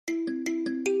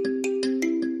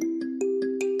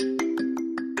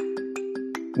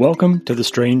Welcome to the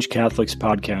Strange Catholics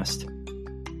podcast.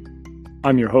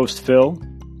 I'm your host, Phil.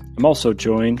 I'm also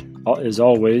joined, as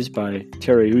always, by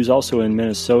Terry, who's also in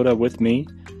Minnesota with me,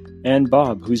 and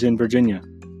Bob, who's in Virginia.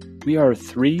 We are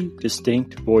three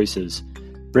distinct voices,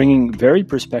 bringing varied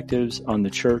perspectives on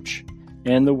the church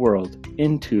and the world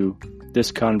into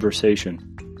this conversation.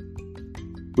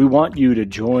 We want you to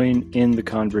join in the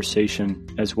conversation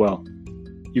as well.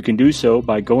 You can do so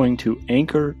by going to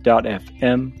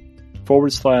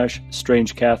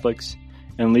anchor.fm/Strange Catholics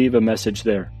and leave a message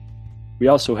there. We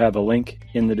also have a link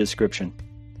in the description.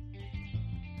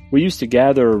 We used to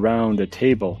gather around a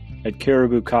table at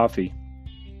Caribou Coffee.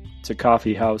 It's a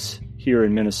coffee house here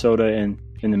in Minnesota and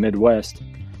in the Midwest.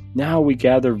 Now we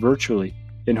gather virtually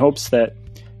in hopes that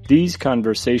these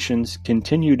conversations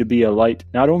continue to be a light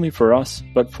not only for us,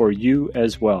 but for you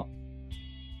as well.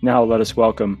 Now let us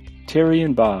welcome Terry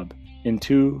and Bob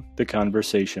into the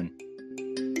conversation.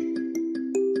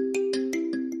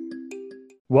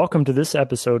 Welcome to this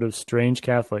episode of Strange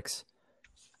Catholics.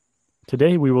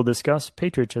 Today we will discuss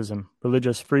patriotism,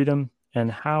 religious freedom,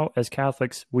 and how, as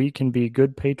Catholics, we can be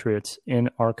good patriots in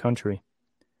our country.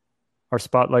 Our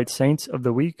spotlight saints of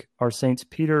the week are Saints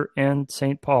Peter and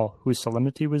St. Paul, whose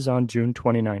solemnity was on June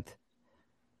 29th.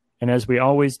 And as we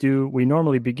always do, we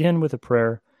normally begin with a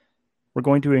prayer. We're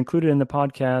going to include it in the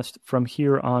podcast from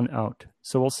here on out.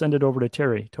 So we'll send it over to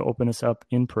Terry to open us up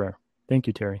in prayer. Thank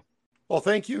you, Terry. Well,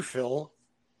 thank you, Phil.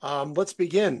 Let's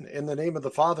begin in the name of the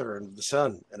Father and of the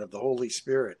Son and of the Holy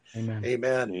Spirit. Amen.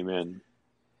 Amen. Amen.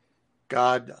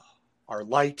 God, our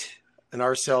light and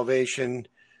our salvation,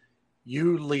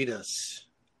 you lead us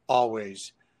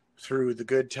always through the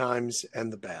good times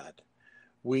and the bad.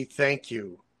 We thank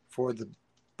you for the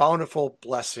bountiful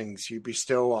blessings you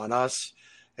bestow on us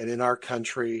and in our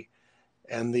country,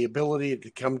 and the ability to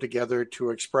come together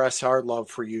to express our love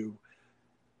for you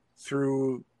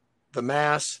through the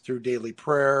Mass, through daily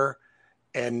prayer,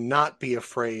 and not be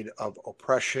afraid of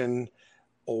oppression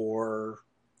or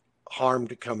harm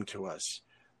to come to us.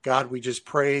 God, we just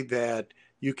pray that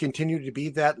you continue to be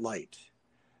that light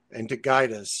and to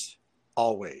guide us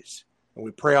always. And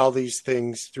we pray all these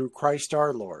things through Christ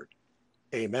our Lord.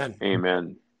 Amen.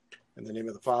 Amen. In the name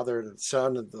of the Father, and of the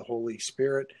Son, and of the Holy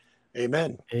Spirit.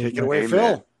 Amen. Amen. Take it away, Amen.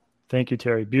 Phil. Thank you,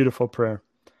 Terry. Beautiful prayer.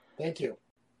 Thank you.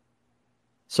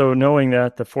 So knowing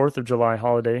that the 4th of July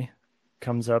holiday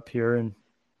comes up here, and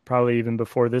probably even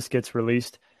before this gets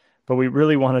released, but we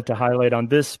really wanted to highlight on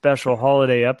this special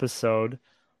holiday episode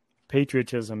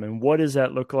patriotism, and what does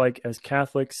that look like as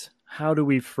Catholics? How do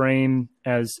we frame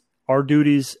as our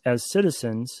duties as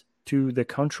citizens to the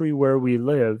country where we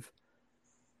live?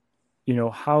 You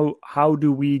know, how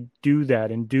do we do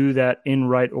that and do that in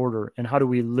right order? And how do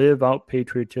we live out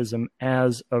patriotism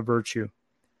as a virtue?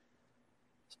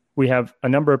 We have a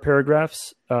number of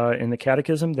paragraphs in the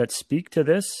Catechism that speak to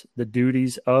this, the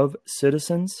duties of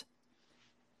citizens.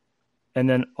 And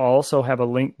then we'll also have a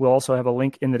link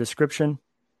in the description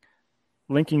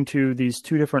linking to these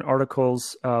two different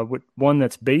articles, one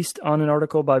that's based on an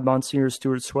article by Monsignor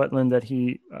Stuart Swetland that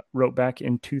he wrote back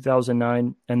in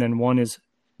 2009, and then one is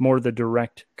more the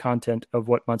direct content of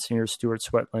what Monsignor Stuart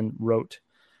Swetland wrote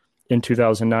in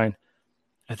 2009.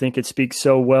 I think it speaks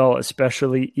so well,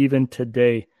 especially even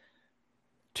today,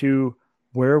 to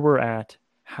where we're at,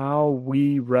 how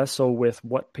we wrestle with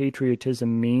what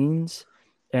patriotism means,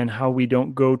 and how we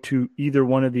don't go to either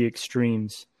one of the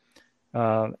extremes.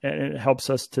 And it helps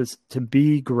us to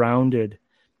be grounded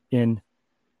in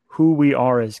who we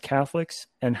are as Catholics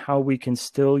and how we can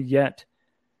still yet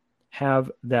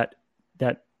have that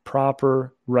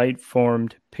proper,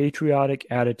 right-formed, patriotic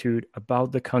attitude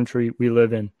about the country we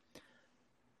live in.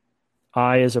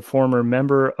 I, as a former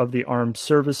member of the armed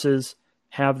services,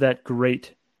 have that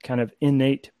great kind of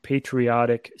innate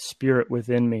patriotic spirit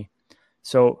within me.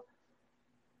 So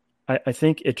I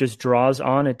think it just draws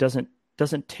on. It doesn't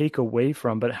take away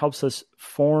from, but it helps us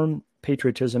form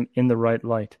patriotism in the right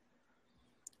light.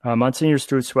 Monsignor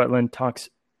Stuart Swetland talks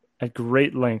at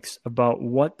great lengths about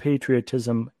what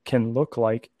patriotism can look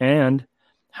like and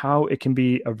how it can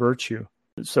be a virtue.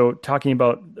 So talking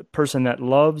about the person that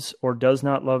loves or does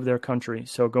not love their country.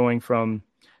 So going from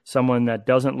someone that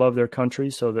doesn't love their country,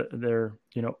 so that they're,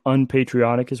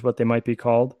 unpatriotic is what they might be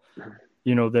called.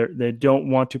 They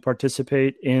don't want to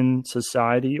participate in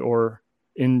society or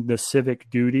in the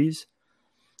civic duties.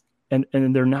 And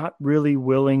they're not really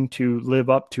willing to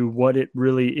live up to what it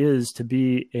really is to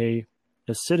be a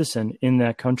citizen in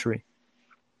that country.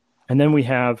 And then we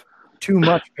have too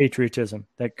much patriotism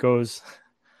that goes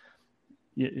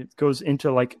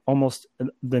into like almost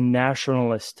the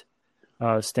nationalist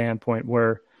standpoint,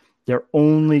 where They're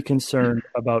only concerned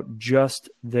about just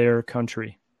their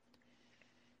country.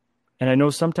 And I know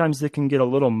sometimes it can get a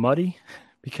little muddy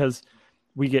because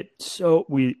we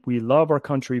love our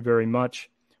country very much.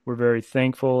 We're very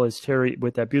thankful, as Terry,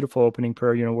 with that beautiful opening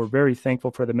prayer, we're very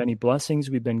thankful for the many blessings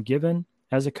we've been given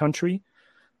as a country.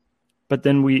 But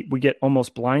then we get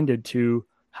almost blinded to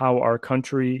how our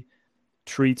country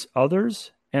treats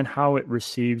others and how it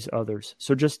receives others.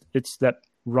 So it's that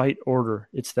right order.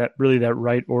 It's that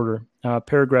right order.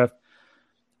 Paragraph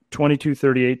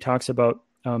 2238 talks about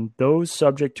those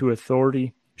subject to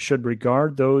authority should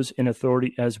regard those in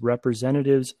authority as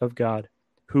representatives of God,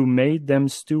 who made them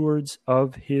stewards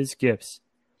of his gifts.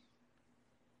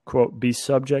 Quote, be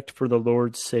subject for the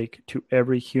Lord's sake to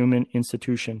every human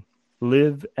institution.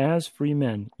 Live as free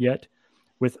men, yet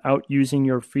without using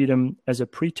your freedom as a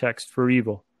pretext for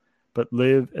evil, but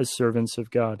live as servants of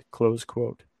God. Close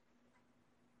quote.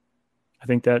 I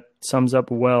think that sums up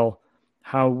well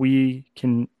how we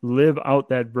can live out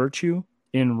that virtue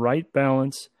in right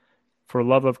balance for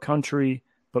love of country,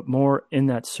 but more in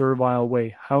that servile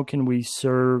way. How can we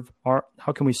serve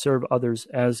others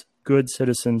as good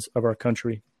citizens of our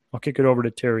country? I'll kick it over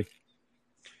to Terry.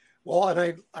 Well,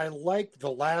 and I like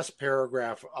the last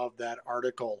paragraph of that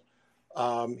article.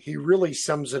 He really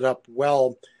sums it up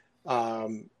well.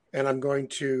 And I'm going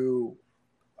to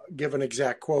give an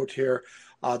exact quote here.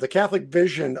 The Catholic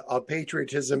vision of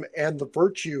patriotism and the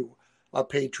virtue of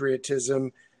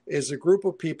patriotism is a group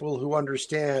of people who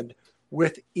understand,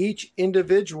 with each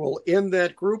individual in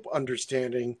that group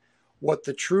understanding, what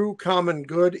the true common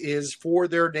good is for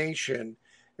their nation,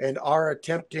 and are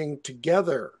attempting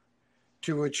together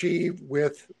to achieve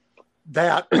with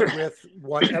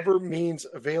whatever means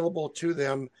available to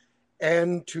them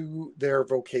and to their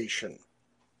vocation.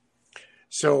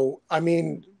 So, I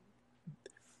mean,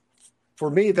 for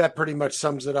me, that pretty much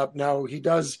sums it up. Now, he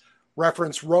does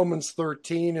reference Romans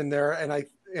 13 in there, and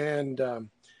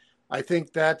I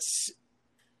think that's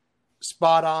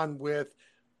spot on with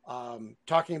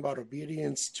talking about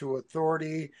obedience to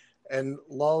authority, and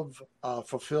love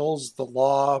fulfills the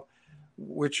law,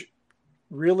 which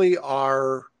really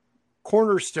are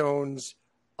cornerstones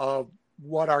of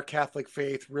what our Catholic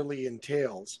faith really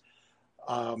entails.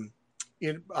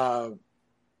 In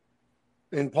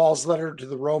Paul's letter to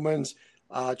the Romans,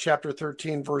 chapter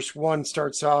 13, verse 1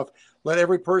 starts off, let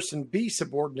every person be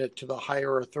subordinate to the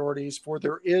higher authorities, for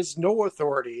there is no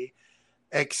authority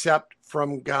except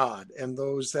from God, and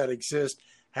those that exist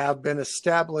have been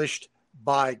established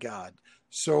by God.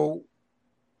 So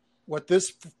what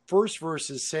this first verse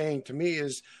is saying to me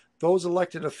is those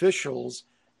elected officials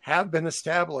have been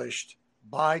established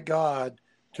by God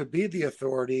to be the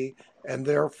authority, and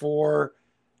therefore,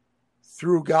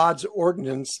 through God's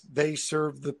ordinance, they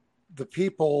serve the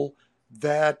people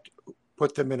that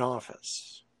put them in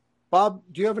office. Bob,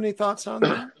 do you have any thoughts on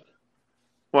that?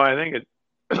 Well, I think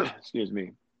excuse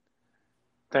me.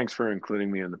 Thanks for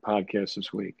including me on the podcast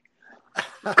this week.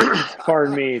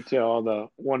 Pardon me to all the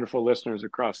wonderful listeners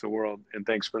across the world, and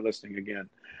thanks for listening again.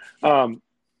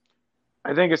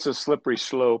 I think it's a slippery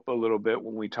slope a little bit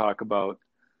when we talk about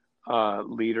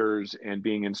leaders and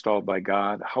being installed by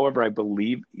God. However, I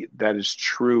believe that is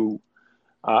true.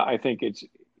 I think it's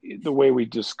the way we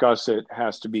discuss it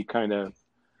has to be kind of,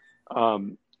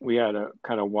 we had to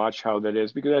kind of watch how that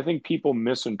is, because I think people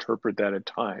misinterpret that at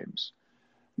times.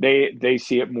 They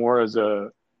see it more as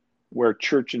where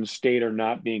church and state are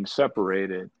not being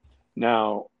separated.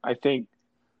 Now, I think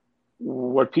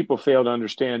what people fail to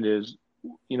understand is,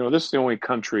 this is the only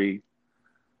country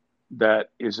that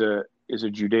is a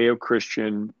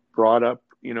Judeo-Christian, brought up,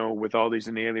 with all these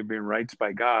inalienable rights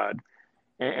by God.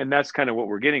 And that's kind of what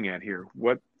we're getting at here.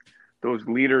 What those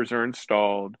leaders are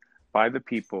installed by the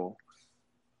people,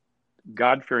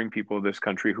 God-fearing people of this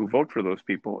country who vote for those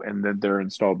people, and then they're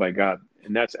installed by God.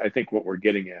 And that's, I think, what we're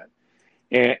getting at.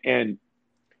 And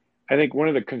I think one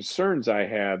of the concerns I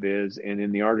have is, and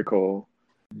in the article,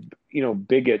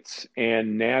 bigots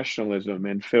and nationalism,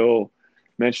 and Phil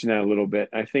mentioned that a little bit.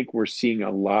 I think we're seeing a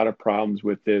lot of problems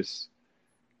with this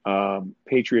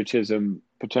patriotism,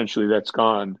 potentially, that's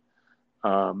gone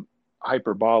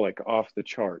hyperbolic, off the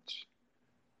charts.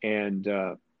 And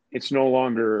it's no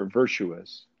longer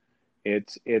virtuous.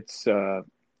 It's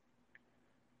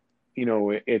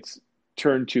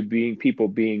turned to people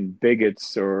being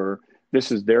bigots, or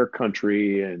this is their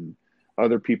country and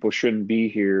other people shouldn't be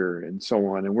here, and so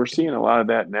on. And we're seeing a lot of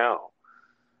that now.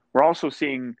 We're also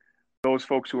seeing those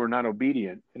folks who are not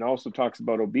obedient. It also talks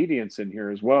about obedience in here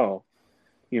as well.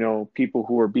 People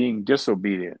who are being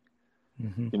disobedient,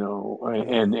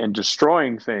 and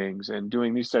destroying things and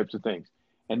doing these types of things.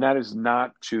 And that is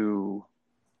not to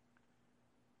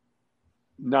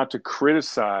not to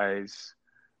criticize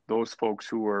those folks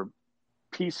who are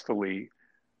peacefully,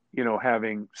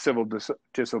 having civil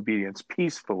disobedience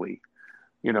peacefully.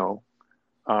 You know,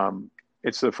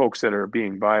 it's the folks that are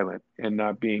being violent and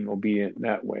not being obedient in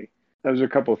that way. Those are a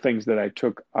couple of things that I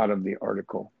took out of the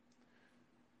article.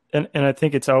 And I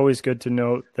think it's always good to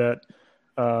note that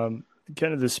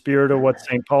kind of the spirit of what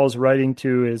St. Paul's writing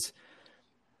to is,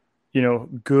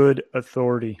 good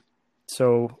authority.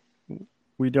 So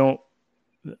we don't,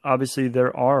 obviously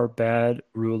there are bad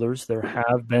rulers. There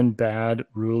have been bad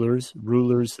rulers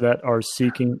that are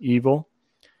seeking evil.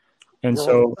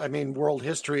 And world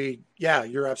history, yeah,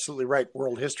 you're absolutely right.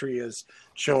 World history has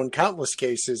shown countless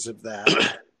cases of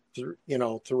that,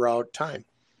 throughout time.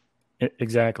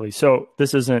 Exactly. So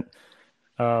this isn't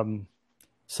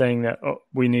saying that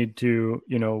we need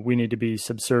to be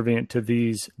subservient to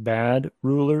these bad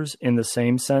rulers in the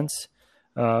same sense,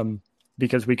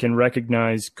 because we can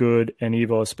recognize good and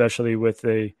evil, especially with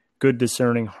a good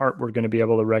discerning heart. We're going to be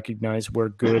able to recognize where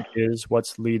good is,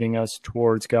 what's leading us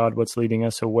towards God, what's leading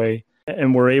us away.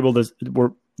 And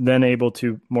we're then able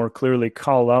to more clearly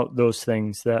call out those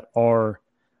things that are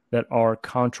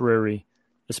contrary,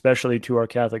 especially to our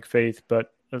Catholic faith,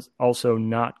 but also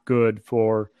not good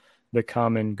for the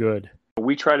common good.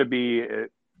 We try to be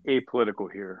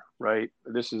apolitical here, right?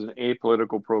 This is an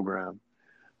apolitical program.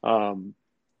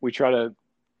 We try to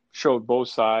show both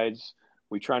sides.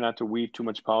 We try not to weave too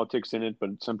much politics in it,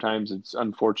 but sometimes it's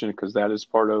unfortunate because that is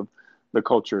part of the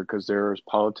culture, because there's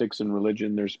politics in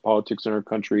religion, there's politics in our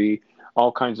country,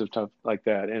 all kinds of stuff like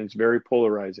that. And it's very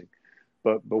polarizing.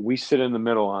 But we sit in the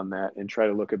middle on that and try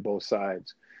to look at both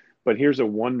sides. But here's a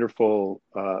wonderful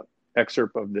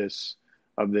excerpt of this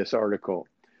article.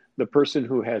 The person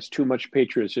who has too much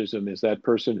patriotism is that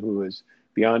person who is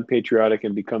beyond patriotic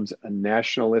and becomes a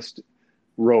nationalist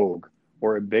rogue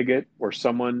or a bigot or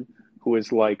someone who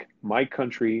is like, my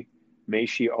country, may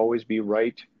she always be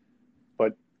right,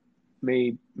 but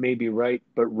may be right,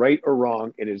 but right or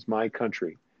wrong, it is my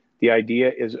country. The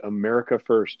idea is America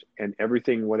first, and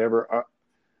everything, whatever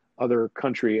other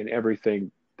country and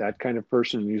everything, that kind of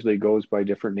person usually goes by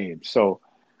different names. So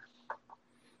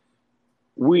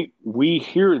we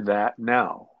hear that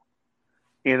now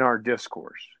in our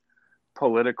discourse,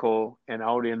 political and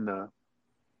out in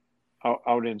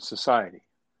society,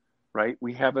 right?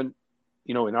 We haven't,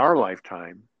 in our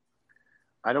lifetime,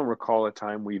 I don't recall a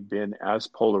time we've been as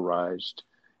polarized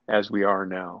as we are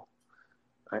now.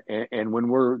 And when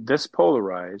we're this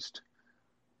polarized,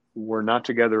 we're not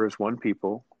together as one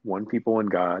people in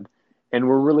God, and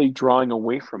we're really drawing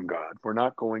away from God. We're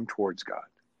not going towards God.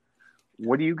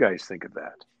 What do you guys think of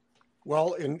that?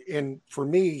 Well, and for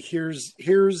me, here's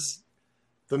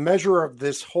the measure of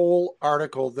this whole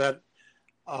article that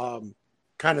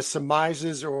kind of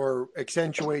surmises or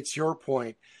accentuates your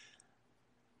point.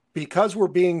 Because we're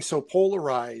being so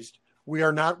polarized, we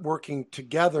are not working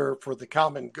together for the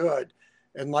common good.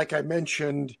 And like I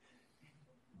mentioned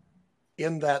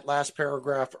in that last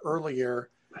paragraph earlier,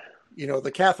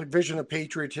 the Catholic vision of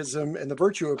patriotism and the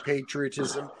virtue of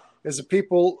patriotism is a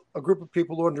group of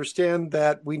people who understand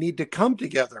that we need to come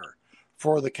together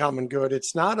for the common good.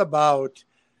 It's not about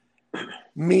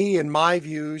me and my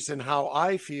views and how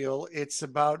I feel. It's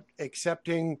about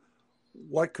accepting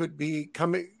what could be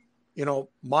coming,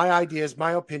 my ideas,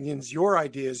 my opinions, your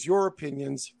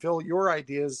opinions, Phil, your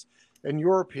ideas and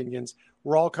your opinions.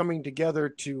 We're all coming together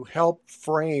to help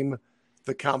frame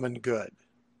the common good.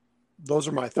 Those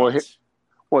are my thoughts.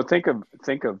 Well, think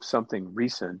of something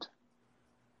recent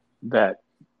that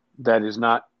is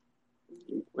not,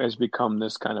 has become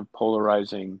this kind of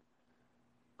polarizing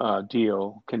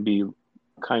deal, can be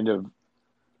kind of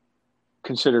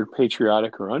considered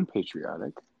patriotic or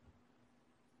unpatriotic,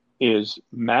 is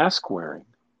mask wearing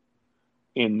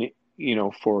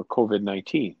for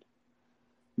COVID-19.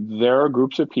 There are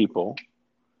groups of people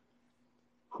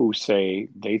who say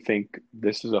they think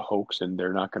this is a hoax and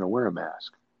they're not going to wear a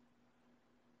mask,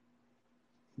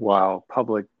 while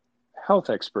public health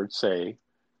experts say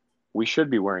we should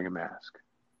be wearing a mask.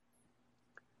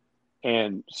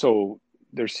 And so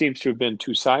there seems to have been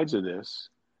two sides of this,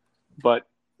 but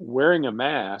wearing a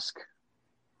mask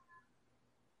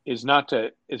is not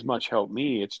to as much help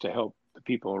me, it's to help the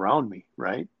people around me,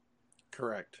 right?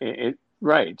 Correct.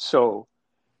 Right. So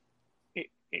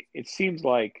it seems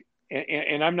like,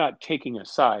 and I'm not taking a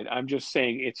side, I'm just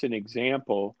saying it's an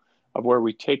example of where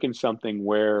we've taken something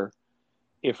where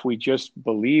if we just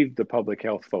believed the public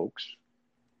health folks,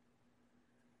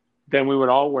 then we would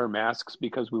all wear masks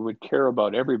because we would care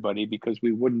about everybody, because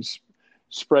we wouldn't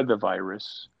spread the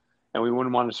virus, and we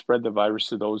wouldn't want to spread the virus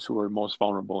to those who are most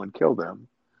vulnerable and kill them,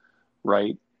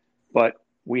 right? But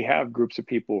we have groups of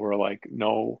people who are like,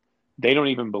 no, they don't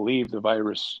even believe the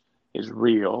virus is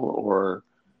real,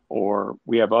 or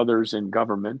we have others in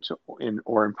government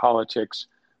or in politics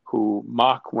who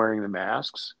mock wearing the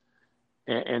masks,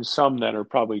 and some that are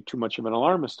probably too much of an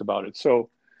alarmist about it. So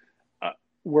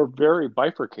we're very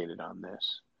bifurcated on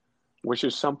this, which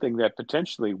is something that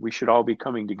potentially we should all be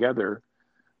coming together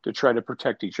to try to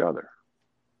protect each other.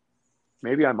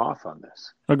 Maybe I'm off on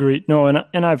this. Agreed. No,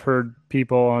 and I've heard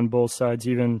people on both sides.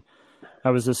 Even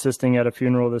I was assisting at a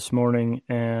funeral this morning,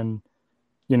 and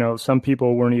some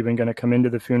people weren't even going to come into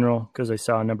the funeral because they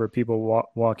saw a number of people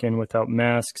walk in without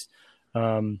masks.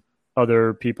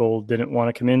 Other people didn't want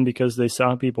to come in because they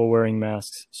saw people wearing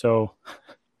masks. So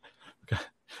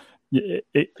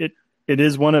it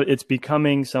is it's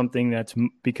becoming something that's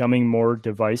becoming more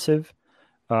divisive.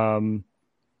 And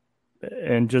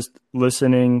just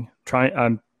listening,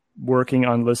 I'm working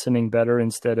on listening better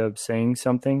instead of saying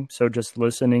something. So just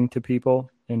listening to people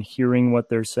and hearing what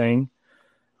they're saying,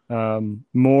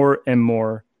 more and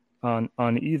more on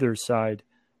either side.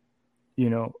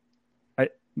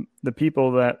 The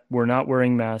people that were not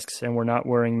wearing masks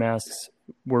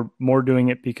were more doing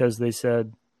it because they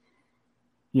said,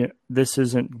 this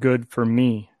isn't good for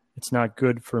me. It's not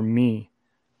good for me.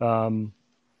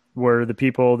 Where the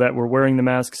people that were wearing the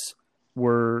masks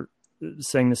were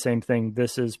saying the same thing.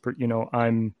 This is,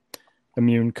 I'm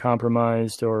immune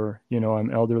compromised, or, I'm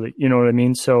elderly, you know what I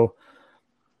mean? So,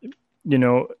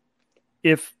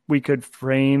 if we could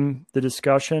frame the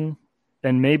discussion,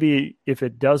 and maybe if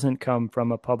it doesn't come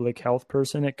from a public health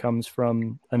person, it comes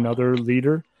from another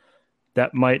leader,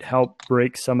 that might help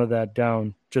break some of that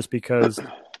down, just because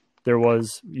there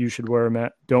was, you should wear a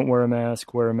mask, don't wear a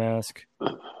mask, wear a mask.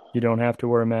 You don't have to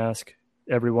wear a mask.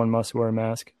 Everyone must wear a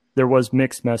mask. There was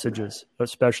mixed messages,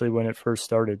 especially when it first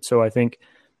started. So I think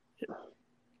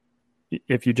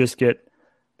if you just get,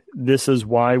 this is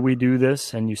why we do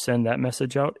this, and you send that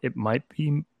message out, it might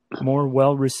be more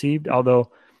well received.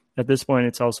 Although at this point,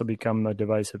 it's also become a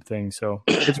divisive thing. So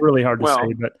it's really hard to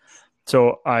say. But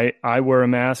so I wear a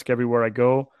mask everywhere I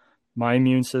go. My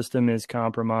immune system is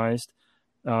compromised.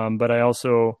 But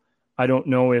I don't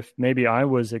know if maybe I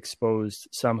was exposed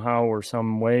somehow or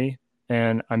some way.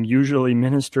 And I'm usually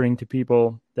ministering to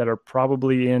people that are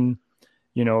probably in,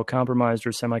 a compromised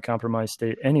or semi-compromised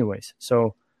state anyways.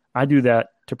 So I do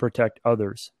that to protect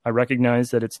others. I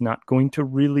recognize that it's not going to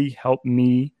really help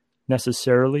me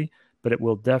necessarily, but it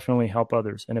will definitely help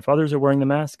others. And if others are wearing the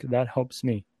mask, that helps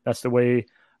me. That's the way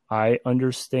I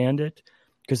understand it,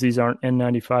 because these aren't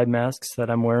N95 masks that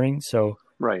I'm wearing. So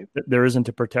right. There isn't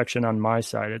a protection on my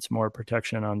side. It's more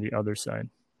protection on the other side.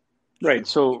 Right.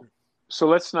 So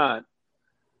let's not,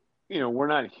 we're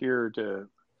not here to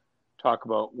talk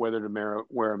about whether to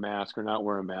wear a mask or not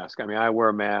wear a mask. I mean, I wear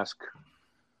a mask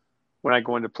when I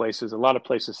go into places. A lot of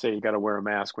places say you got to wear a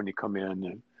mask when you come in.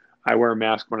 And I wear a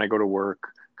mask when I go to work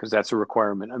because that's a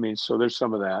requirement. I mean, so there's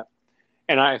some of that.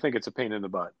 And I think it's a pain in the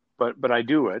butt, but I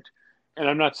do it. And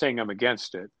I'm not saying I'm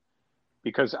against it,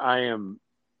 because I am,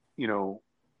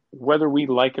 whether we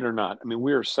like it or not. I mean,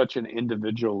 we are such an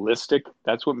individualistic,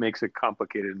 that's what makes it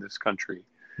complicated in this country.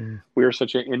 We are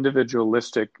such an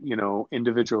individualistic,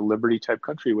 individual liberty type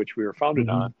country, which we were founded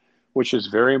on, which is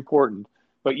very important.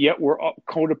 But yet we're all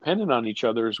codependent on each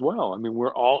other as well. I mean,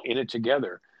 we're all in it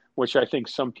together, which I think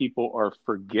some people are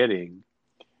forgetting.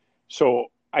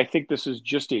 So I think this is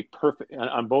just a perfect,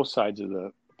 on both sides of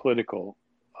the political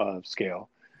scale.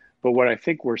 But what I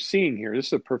think we're seeing here, this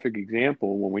is a perfect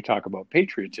example when we talk about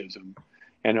patriotism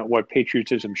and what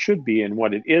patriotism should be and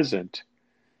what it isn't,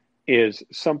 is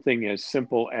something as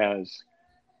simple as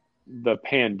the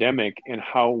pandemic and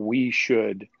how we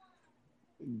should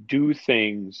do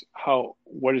things.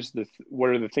 What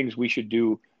are the things we should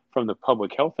do from the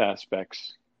public health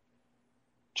aspects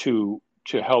to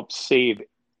help save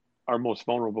our most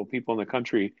vulnerable people in the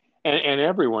country, and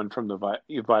everyone from the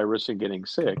virus and getting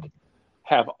sick,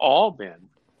 have all been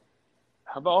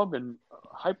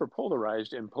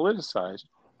hyperpolarized and politicized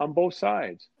on both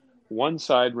sides. One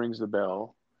side rings the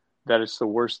bell that it's the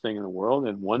worst thing in the world,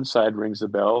 and one side rings the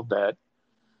bell that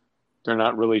they're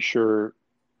not really sure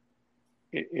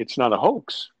it's not a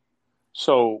hoax.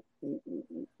 So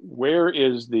where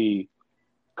is the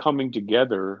coming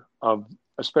together of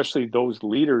especially those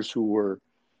leaders who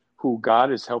God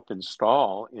has helped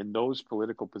install in those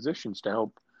political positions to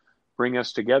help bring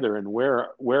us together? And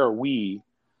where are we,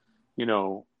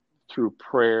 through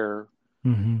prayer,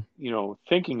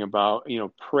 thinking about,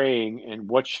 praying and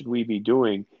what should we be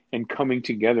doing, and coming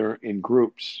together in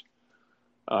groups,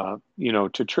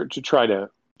 to try to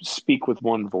speak with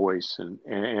one voice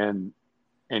and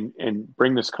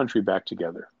bring this country back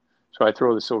together. So I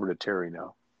throw this over to Terry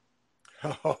now.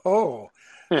 Oh,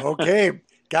 okay.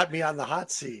 Got me on the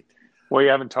hot seat. Well, you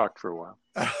haven't talked for a while.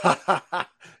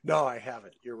 No, I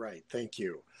haven't. You're right. Thank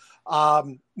you.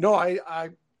 No, I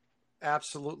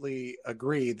absolutely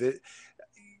agree that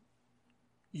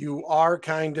you are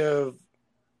kind of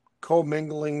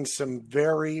commingling some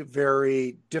very,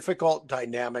 very difficult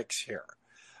dynamics here.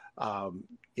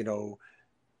 You know,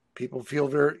 people feel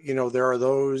very, there are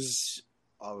those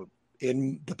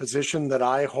in the position that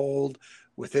I hold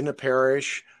within a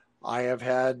parish. I have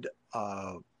had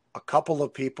a couple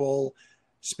of people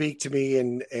speak to me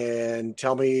and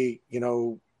tell me,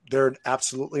 they're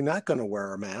absolutely not going to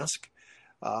wear a mask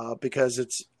because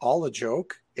it's all a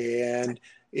joke. And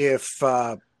if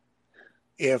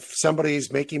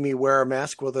somebody's making me wear a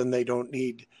mask, well, then they don't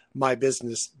need my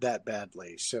business that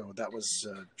badly. So that was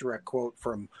a direct quote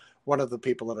from one of the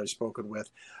people that I've spoken with.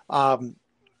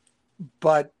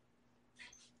 But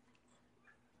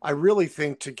I really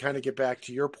think, to kind of get back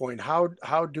to your point,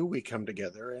 how do we come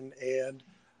together and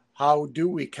how do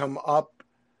we come up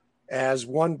as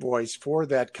one voice for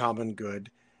that common good?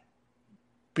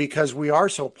 Because we are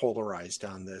so polarized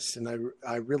on this. And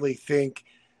I really think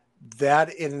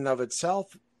that in and of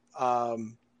itself,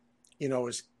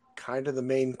 is kind of the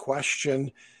main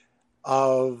question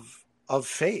of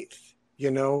faith.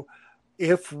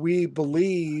 If we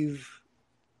believe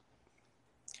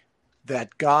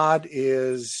that God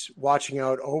is watching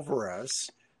out over us,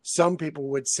 some people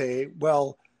would say,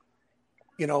 well,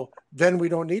 then we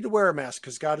don't need to wear a mask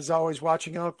because God is always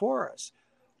watching out for us.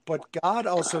 But God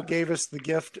also gave us the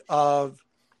gift of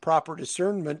proper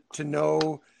discernment to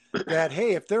know that,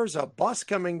 hey, if there's a bus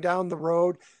coming down the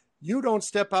road, you don't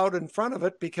step out in front of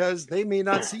it because they may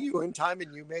not see you in time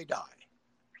and you may die.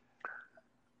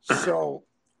 So,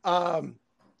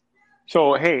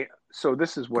 so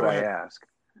this is what I ask.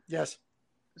 Yes.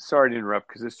 Sorry to interrupt,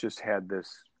 because this just had this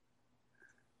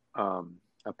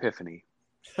epiphany.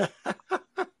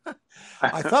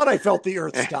 I thought I felt the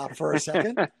earth stop for a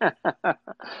second.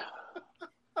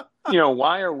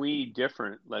 Why are we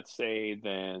different, let's say,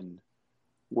 than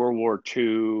World War II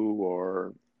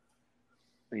or,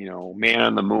 Man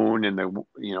on the Moon and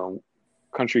the,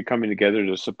 country coming together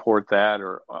to support that,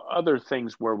 or other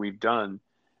things where we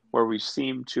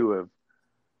seem to have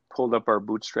pulled up our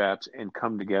bootstraps and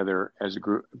come together as a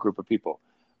group of people.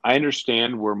 I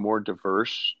understand we're more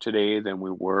diverse today than we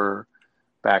were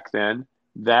back then.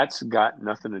 That's got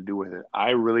nothing to do with it.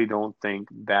 I really don't think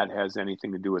that has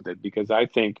anything to do with it, because I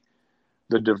think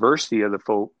the diversity of the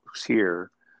folks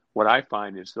here, what I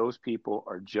find is those people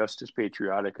are just as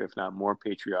patriotic, if not more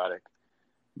patriotic,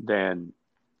 than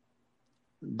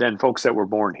folks that were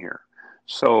born here.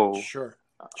 So, sure.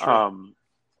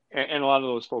 And a lot of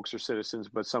those folks are citizens,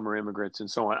 but some are immigrants and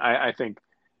so on. I think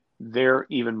they're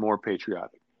even more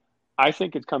patriotic. I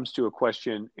think it comes to a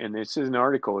question, and this is an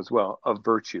article as well, of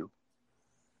virtue.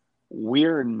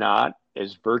 We're not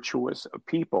as virtuous a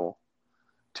people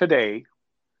today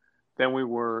than we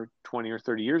were 20 or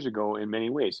 30 years ago in many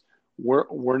ways.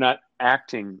 We're not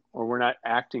acting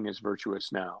as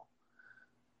virtuous now.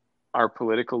 Our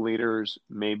political leaders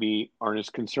maybe aren't as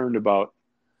concerned about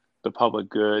the public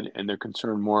good, and they're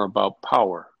concerned more about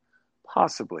power,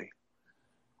 possibly.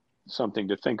 Something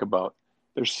to think about.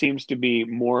 There seems to be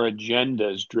more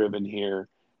agendas driven here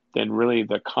than really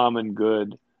the common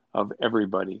good of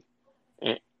everybody.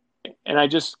 And I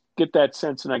just get that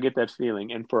sense, and I get that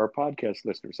feeling. And for our podcast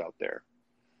listeners out there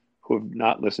who have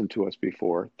not listened to us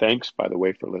before, thanks, by the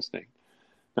way, for listening.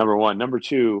 Number one. Number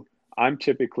two, I'm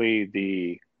typically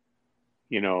the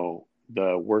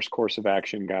worst course of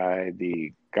action guy,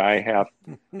 the guy half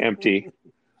empty.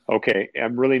 Okay,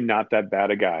 I'm really not that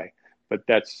bad a guy, but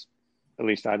that's, at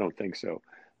least I don't think so.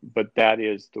 But that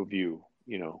is the view,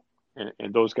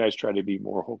 and those guys try to be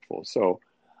more hopeful. So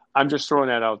I'm just throwing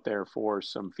that out there for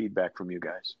some feedback from you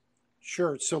guys.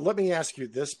 Sure. So let me ask you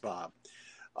this, Bob,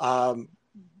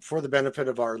 for the benefit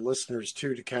of our listeners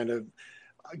too, to kind of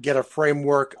get a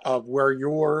framework of where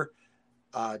you're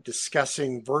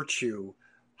discussing virtue.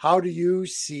 How do you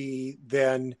see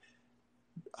then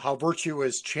how virtue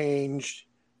has changed,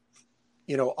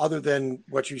 other than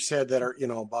what you said that are,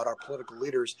 about our political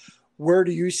leaders? Where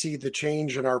do you see the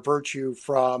change in our virtue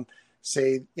from,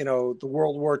 say, the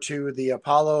World War II, the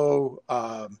Apollo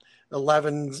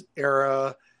 11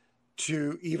 era,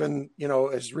 to even,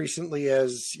 as recently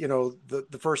as,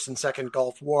 the first and second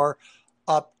Gulf War,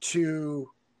 up to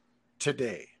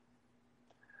today?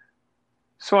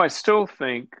 So I still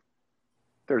think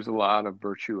there's a lot of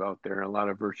virtue out there, a lot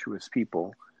of virtuous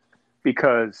people,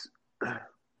 because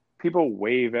people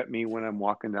wave at me when I'm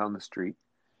walking down the street,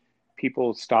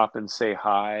 people stop and say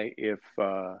hi. If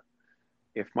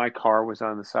my car was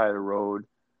on the side of the road,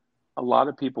 a lot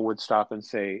of people would stop and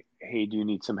say, "Hey, do you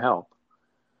need some help?"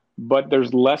 But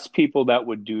there's less people that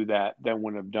would do that than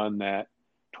would have done that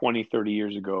 20, 30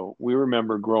 years ago. We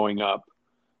remember growing up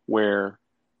where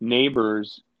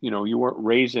neighbors, you weren't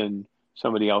raising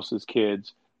somebody else's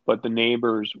kids, but the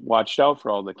neighbors watched out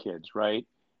for all the kids, right?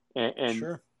 And,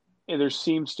 Sure. and there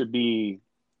seems to be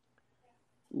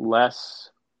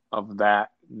less of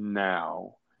that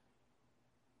now.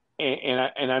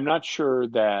 And I'm not sure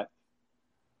that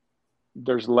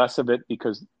there's less of it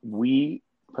because we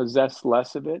possess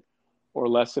less of it, or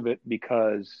less of it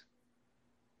because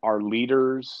our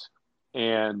leaders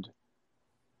and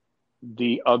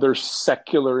the other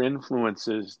secular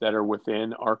influences that are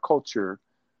within our culture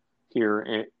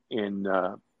here in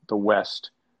the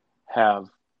West have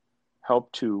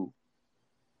helped to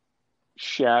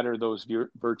shatter those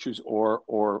virtues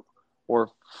or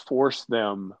force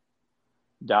them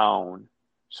down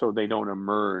so they don't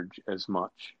emerge as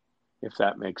much, if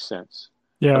that makes sense.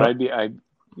 Yeah. But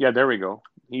yeah, there we go.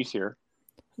 He's here.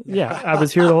 Yeah, I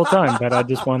was here the whole time, but I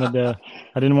didn't want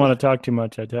to talk too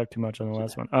much. I talked too much on the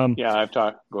last one. Yeah, I've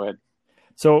talked. Go ahead.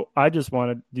 So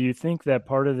do you think that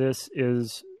part of this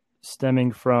is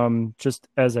stemming from, just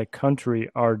as a country,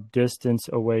 our distance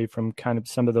away from kind of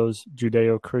some of those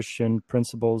Judeo-Christian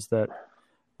principles that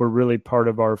were really part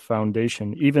of our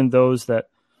foundation, even those that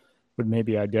would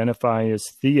maybe identify as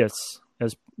theists,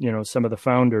 as, some of the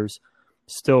founders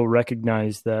still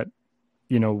recognize that,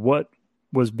 what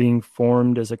was being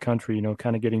formed as a country,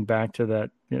 kind of getting back to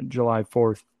that, July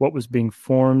 4th, what was being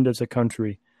formed as a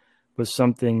country was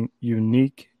something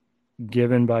unique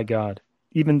given by God.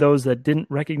 Even those that didn't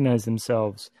recognize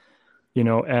themselves,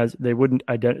 as they wouldn't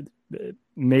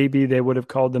maybe they would have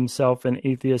called themselves an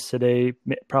atheist today,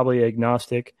 probably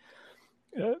agnostic,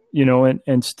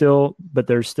 and still, but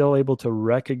they're still able to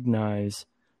recognize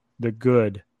the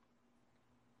good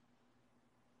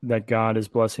that God is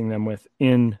blessing them with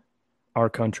in our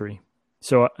country.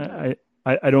 So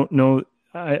I don't know.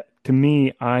 To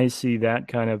me, I see that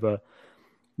kind of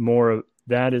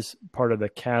that is part of the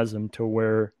chasm to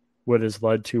what has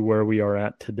led to where we are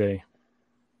at today.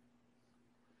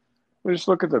 We just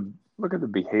look at the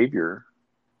behavior.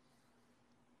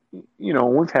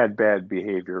 We've had bad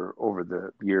behavior over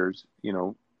the years.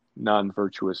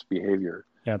 Non-virtuous behavior.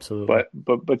 Absolutely.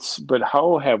 But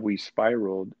how have we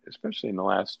spiraled, especially in the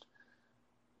last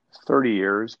 30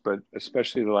 years, but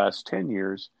especially the last 10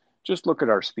 years? Just look at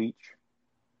our speech.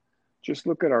 Just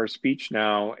look at our speech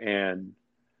now, and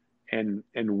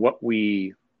what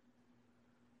we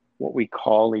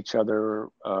call each other.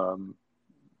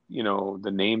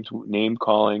 The name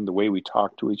calling, the way we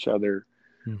talk to each other,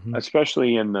 mm-hmm.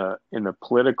 especially in the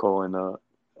political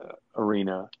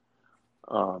arena.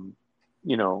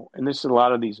 And this is a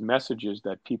lot of these messages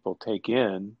that people take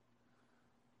in,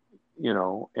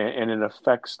 and it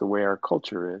affects the way our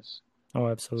culture is. Oh,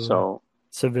 absolutely. So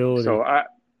civility. So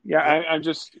I'm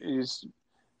just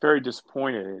very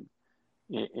disappointed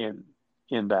in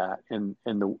that, and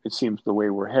it seems the way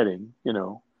we're heading.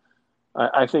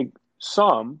 I think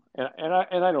some, and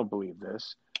I don't believe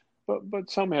this, but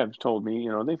some have told me,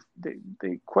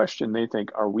 they question, they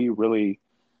think, are we really,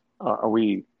 are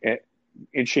we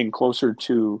inching closer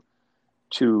to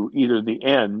either the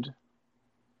end,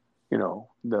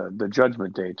 the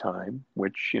judgment day time,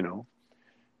 which,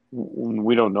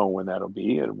 we don't know when that'll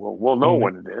be, and we'll know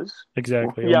when it is.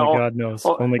 Exactly. Yeah, only God knows.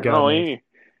 Only God knows.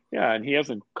 And he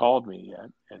hasn't called me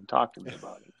yet and talked to me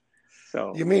about it.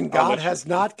 So you mean God has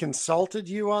not consulted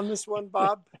you on this one,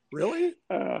 Bob? Really?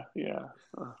 Yeah.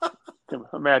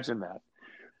 Imagine that.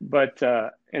 But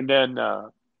and then,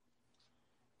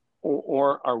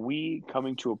 or are we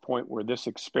coming to a point where this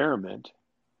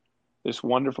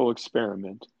wonderful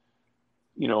experiment,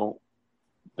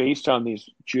 based on these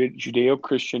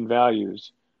Judeo-Christian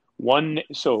values,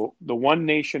 the one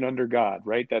nation under God,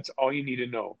 right? That's all you need to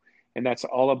know. And that's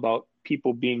all about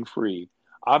people being free.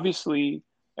 Obviously,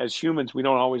 as humans, we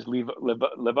don't always live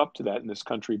up to that in this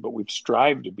country, but we've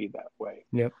strived to be that way.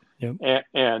 Yep.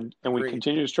 And we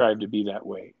continue to strive to be that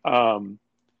way. I'm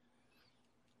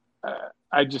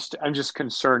just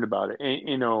concerned about it,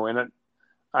 and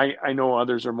I know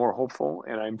others are more hopeful,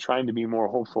 and I'm trying to be more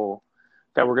hopeful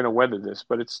that we're going to weather this.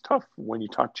 But it's tough when you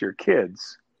talk to your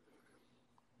kids,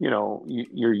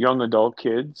 your young adult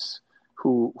kids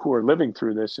who are living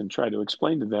through this, and try to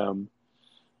explain to them,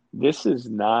 this is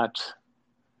not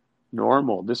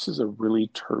normal. This is a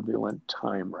really turbulent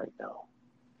time right now.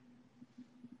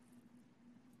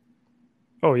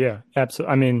 Oh yeah,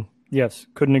 absolutely. I mean, yes,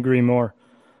 couldn't agree more.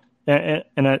 And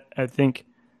I think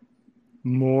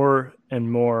more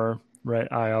and more, right?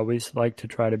 I always like to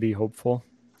try to be hopeful.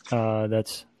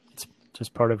 It's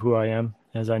just part of who I am,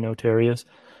 as I know Terry is.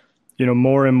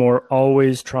 More and more,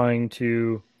 always trying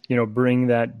to, bring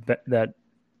that,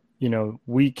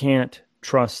 we can't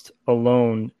trust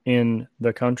alone in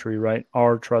the country, right?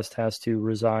 Our trust has to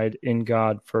reside in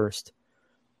God first.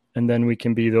 And then we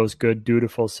can be those good,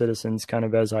 dutiful citizens, kind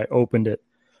of as I opened it.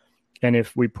 And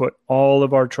if we put all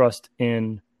of our trust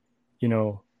in,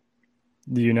 the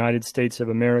United States of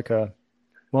America,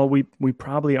 well, we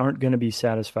probably aren't going to be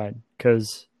satisfied,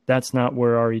 because that's not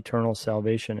where our eternal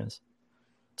salvation is.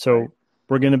 So Right.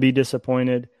 We're going to be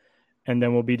disappointed, and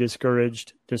then we'll be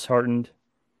discouraged, disheartened,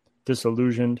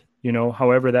 disillusioned,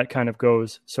 however that kind of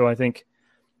goes. So I think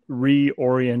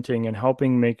reorienting and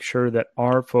helping make sure that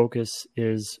our focus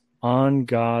is on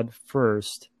God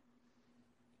first,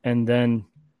 and then,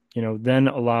 then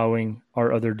allowing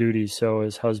our other duties. So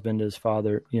as husband, as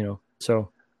father,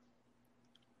 so.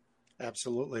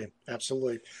 Absolutely.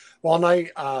 Absolutely. Well, and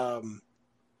I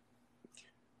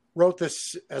wrote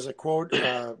this as a quote,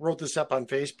 wrote this up on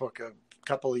Facebook a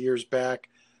couple of years back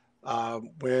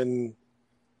when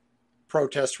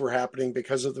protests were happening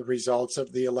because of the results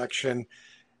of the election.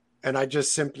 And I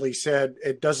just simply said,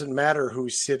 it doesn't matter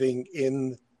who's sitting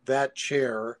in that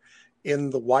chair in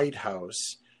the White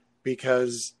House,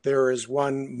 because there is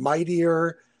one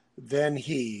mightier than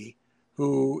he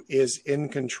who is in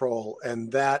control.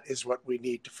 And that is what we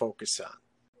need to focus on.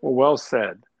 Well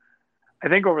said. I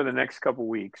think over the next couple of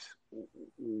weeks,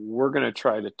 we're going to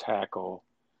try to tackle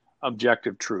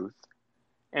objective truth.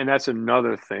 And that's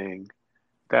another thing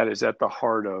that is at the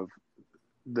heart of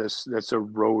this, that's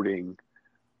eroding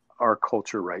our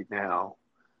culture right now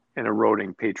and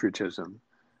eroding patriotism.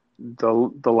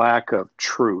 The lack of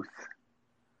truth.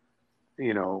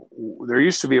 There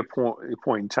used to be a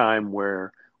point in time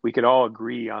where we could all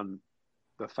agree on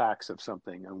the facts of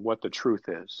something and what the truth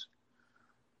is.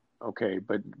 Okay,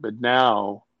 but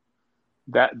now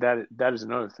that is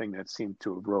another thing that seemed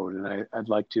to erode, and I'd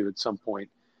like to at some point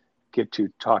get to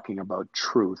talking about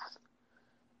truth,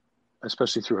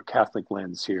 especially through a Catholic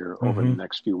lens here over the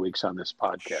next few weeks on this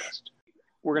podcast.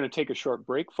 We're going to take a short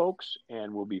break, folks,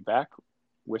 and we'll be back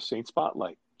with Saint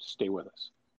Spotlight. Stay with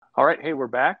us. All right, hey, we're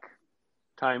back.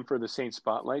 Time for the Saint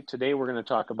Spotlight. Today we're going to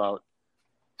talk about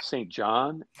Saint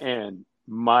John and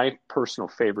my personal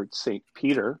favorite, Saint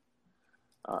Peter.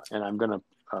 And I'm going to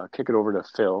kick it over to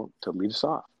Phil to lead us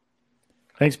off.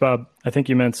 Thanks, Bob. I think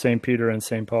you meant St. Peter and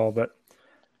St. Paul, but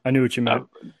I knew what you meant.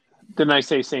 Didn't I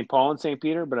say St. Paul and St.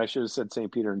 Peter? But I should have said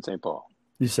St. Peter and St. Paul.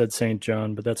 You said St.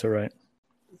 John, but that's all right.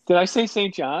 Did I say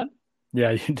St. John?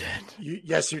 Yeah, you did.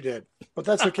 Yes, you did. But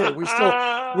that's okay. We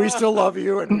still love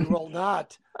you, and we will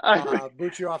not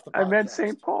boot you off the podcast. I meant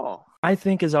St. Paul. I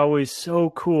think is always so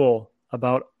cool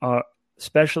about,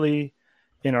 especially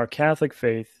in our Catholic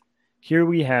faith, here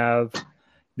we have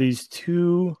these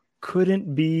two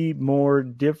couldn't be more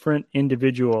different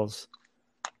individuals.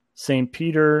 St.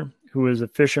 Peter, who is a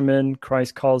fisherman,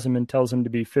 Christ calls him and tells him to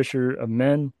be fisher of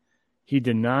men. He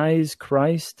denies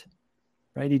Christ,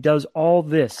 right? He does all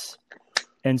this,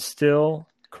 and still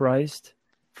Christ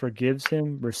forgives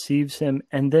him, receives him,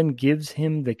 and then gives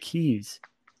him the keys.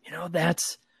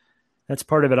 That's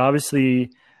part of it. Obviously,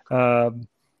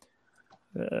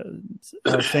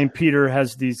 St. Peter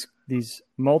has these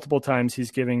multiple times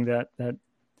he's giving that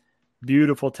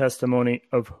beautiful testimony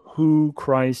of who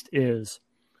Christ is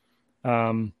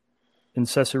in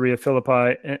Caesarea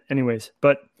Philippi. Anyways,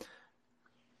 but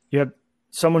you have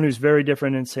someone who's very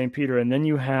different in St. Peter, and then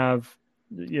you have,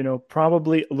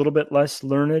 probably a little bit less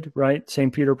learned, right?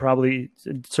 St. Peter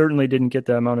certainly didn't get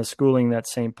the amount of schooling that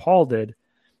St. Paul did.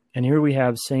 And here we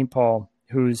have St. Paul,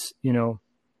 who's,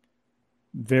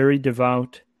 very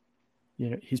devout.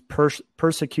 He's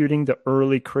persecuting the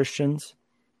early Christians,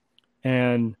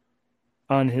 and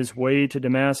on his way to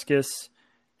Damascus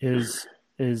is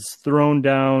thrown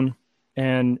down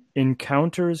and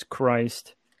encounters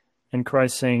Christ, and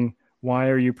Christ saying, "Why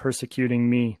are you persecuting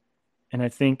me?" And I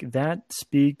think that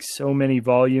speaks so many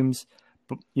volumes.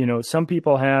 Some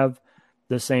people have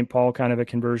the St. Paul kind of a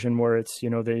conversion where it's,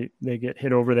 they get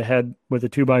hit over the head with a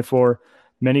 2x4.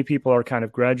 Many people are kind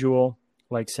of gradual,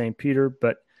 like St. Peter,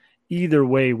 but either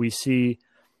way, we see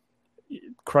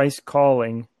Christ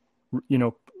calling,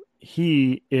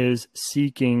 he is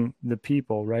seeking the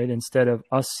people, right? Instead of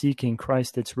us seeking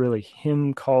Christ, it's really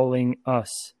him calling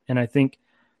us. And I think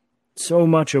so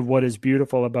much of what is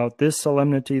beautiful about this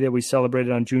solemnity that we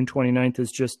celebrated on June 29th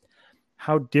is just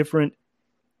how different,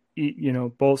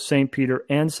 both St. Peter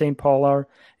and St. Paul are,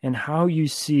 and how you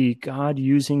see God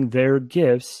using their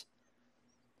gifts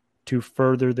to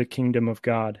further the kingdom of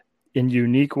God. in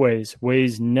unique ways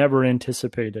never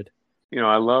anticipated.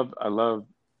 I love,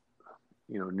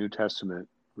 New Testament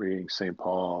reading St.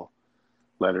 Paul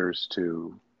letters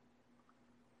to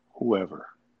whoever,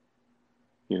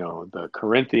 the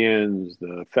Corinthians,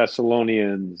 the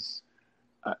Thessalonians,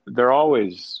 they're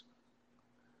always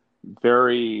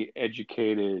very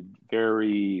educated,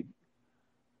 very,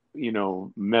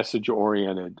 message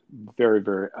oriented, very,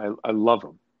 very, I love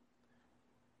them.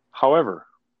 However,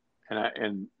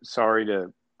 and sorry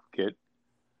to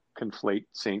conflate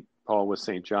St. Paul with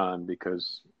St. John,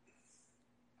 because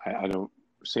I don't,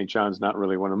 St. John's not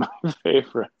really one of my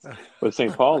favorites, but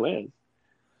St. Paul is.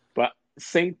 But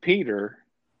St. Peter,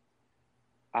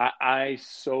 I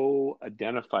so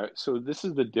identify. So this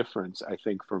is the difference, I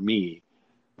think, for me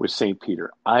with St.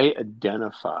 Peter. I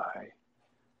identify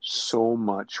so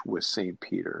much with St.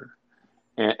 Peter,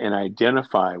 and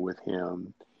identify with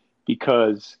him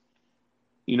because,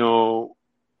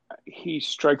 he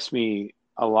strikes me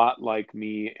a lot like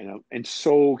me, and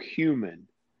so human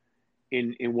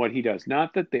in what he does.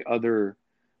 Not that the other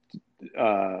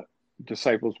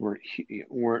disciples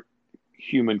weren't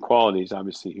human qualities,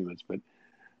 obviously humans, but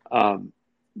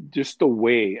just the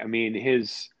way. I mean,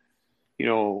 his,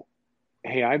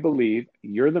 hey, I believe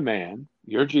you're the man,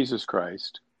 you're Jesus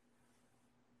Christ.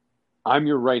 I'm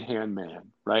your right hand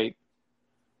man, right?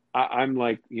 I'm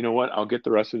like, you know what? I'll get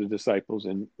the rest of the disciples,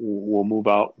 and we'll move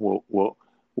out. We'll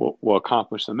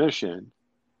accomplish the mission.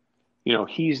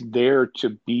 He's there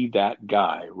to be that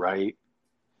guy, right?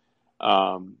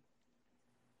 But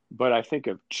I think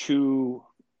of two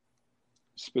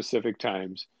specific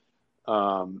times,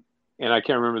 and I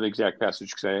can't remember the exact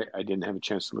passage because I didn't have a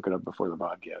chance to look it up before the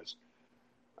podcast.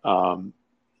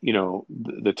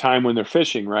 The time when they're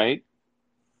fishing, right?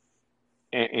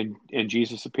 And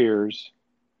Jesus appears,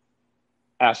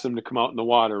 asks them to come out in the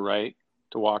water, right?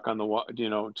 To walk on the water,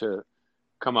 to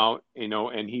come out,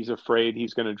 and he's afraid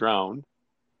he's going to drown,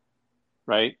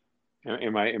 right?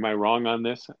 Am I wrong on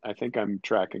this? I think I'm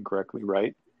tracking correctly,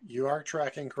 right? You are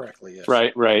tracking correctly, yes.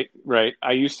 Right.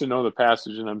 I used to know the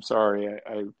passage, and I'm sorry.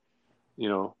 I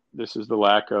this is the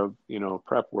lack of,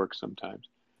 prep work sometimes.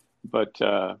 But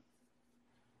so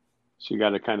you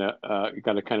got to kind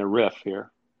of riff here.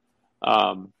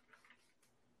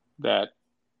 That,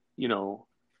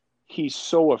 he's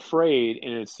so afraid,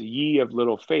 and it's the ye of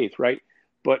little faith, right?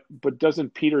 But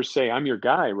doesn't Peter say, I'm your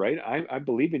guy, right? I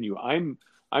believe in you. I'm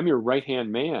your right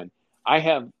hand man. I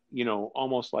have,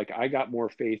 almost like I got more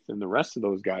faith than the rest of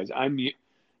those guys.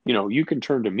 You can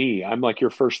turn to me. I'm like your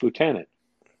first lieutenant.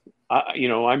 I'm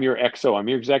your XO. I'm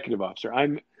your executive officer.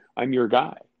 I'm your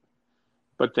guy.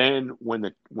 But then when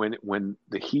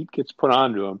the heat gets put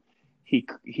onto him,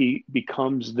 he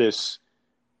becomes this,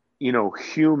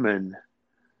 human,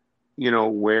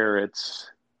 where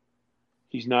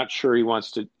he's not sure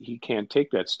he can't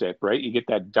take that step, right? You get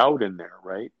that doubt in there,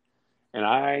 right? And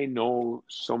I know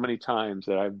so many times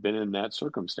that I've been in that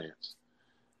circumstance.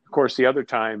 Of course, the other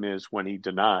time is when he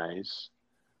denies,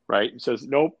 right? And says,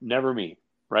 nope, never me,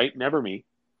 right? Never me.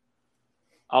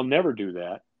 I'll never do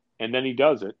that. And then he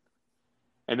does it.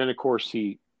 And then, of course,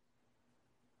 he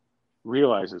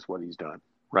realizes what he's done,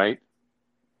 right?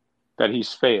 That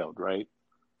he's failed, right?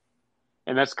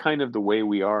 And that's kind of the way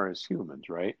we are as humans,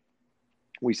 right?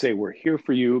 We say, we're here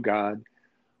for you, God.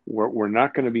 We're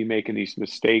not going to be making these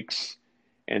mistakes.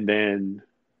 And then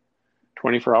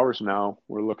 24 hours from now,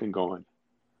 we're looking going,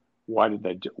 why did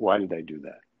I do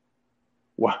that?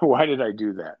 Why did I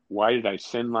do that? Why did I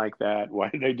sin like that? Why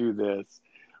did I do this?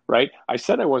 Right? I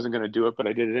said I wasn't going to do it, but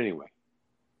I did it anyway.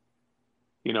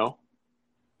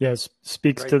 Yes,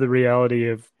 speaks Right. to the reality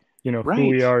of, who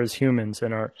we are as humans,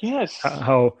 and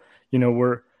how,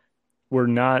 we're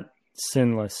not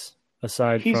sinless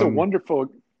aside He's from. a wonderful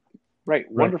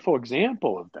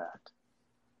example of that.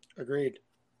 Agreed.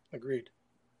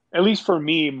 At least for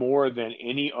me, more than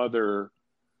any other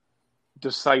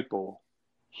disciple,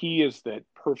 he is that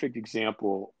perfect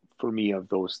example for me of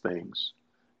those things.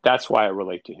 That's why I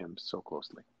relate to him so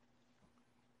closely.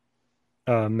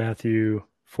 Matthew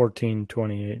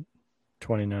 14:28,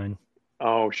 29.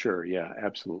 Oh, sure. Yeah,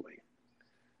 absolutely.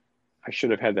 I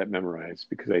should have had that memorized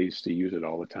because I used to use it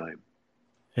all the time.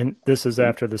 And this is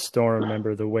after the storm.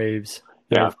 Remember the waves?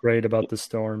 They're afraid about the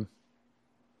storm.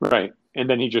 Right. And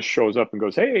then he just shows up and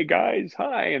goes, hey, guys,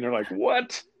 hi. And they're like,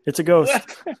 what? It's a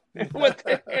ghost. What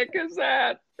the heck is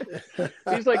that?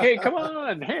 He's like, hey, come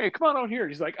on out here.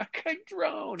 He's like, I can't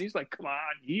drown. He's like, come on,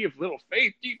 ye of little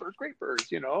faith, jeepers creepers,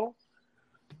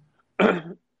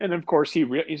 And of course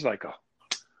he's like, oh,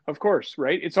 of course,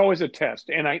 right? It's always a test,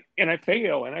 and I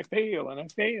fail, and I fail, and I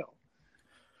fail,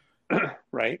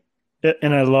 right?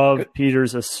 And I love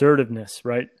Peter's assertiveness,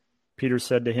 right? Peter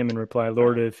said to him in reply,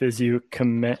 Lord, if is you,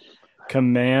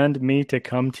 command me to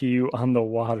come to you on the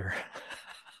water.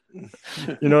 You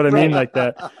know what I mean? Like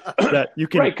that you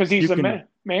can, right. Cause he's a man.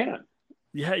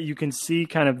 Yeah. You can see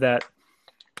kind of that,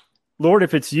 Lord,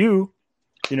 if it's you,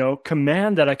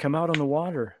 command that I come out on the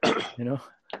water,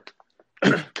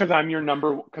 Cause I'm your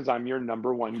number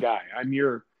one guy. I'm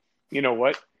your, you know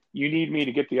what? You need me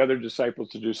to get the other disciples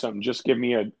to do something. Just give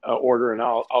me a order and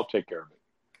I'll take care of it.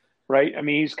 Right. I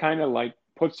mean, he's kind of like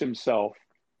puts himself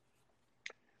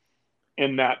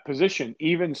in that position.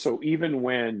 Even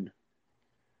when,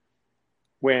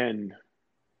 and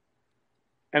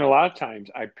a lot of times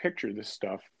I picture this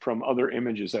stuff from other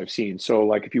images I've seen. So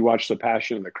like if you watch The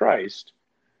Passion of the Christ,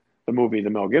 the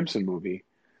Mel Gibson movie,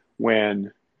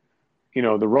 when,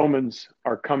 the Romans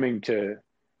are coming to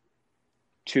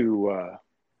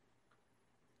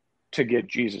get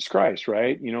Jesus Christ,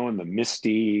 right? In the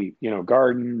misty,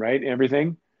 garden, right?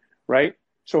 Everything, right?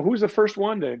 So who's the first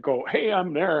one to go, hey,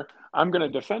 I'm there. I'm going to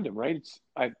defend him, right?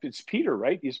 It's Peter,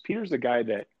 right? Peter's the guy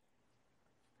that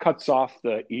cuts off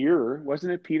the ear.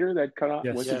 Wasn't it Peter that cut off?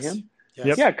 Yes. Was it him?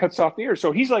 Yes. Yeah, cuts off the ear.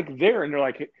 So he's like there, and they're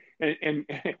like, and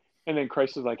then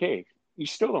Christ is like, hey, you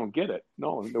still don't get it.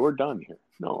 No, we're done here.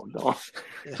 No.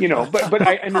 But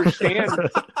I understand,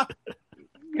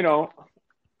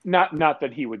 not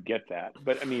that he would get that,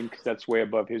 but I mean, because that's way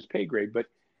above his pay grade. But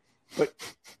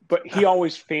he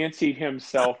always fancied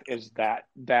himself as that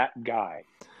guy,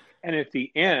 and at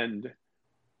the end,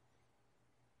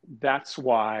 that's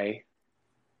why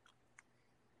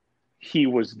he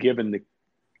was given the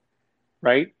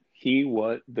right. He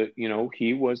was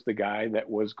the guy that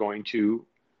was going to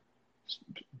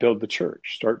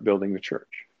start building the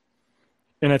church.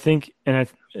 And I think, I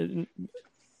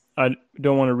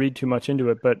don't want to read too much into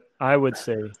it, but I would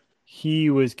say he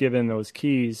was given those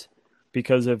keys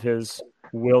because of his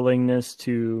willingness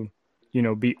to,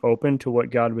 be open to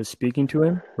what God was speaking to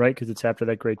him, right? Because it's after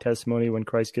that great testimony when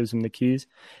Christ gives him the keys,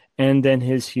 and then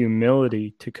his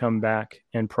humility to come back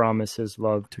and promise his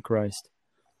love to Christ.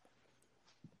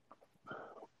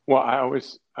 Well, I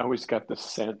always got the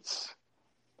sense,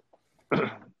 and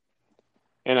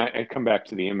I come back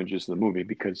to the images of the movie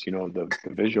because, the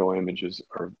visual images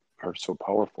are so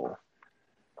powerful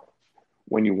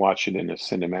when you watch it in a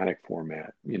cinematic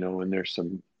format, and there's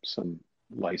some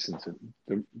license,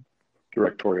 the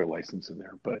directorial license in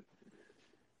there, but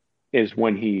is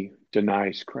when he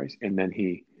denies Christ and then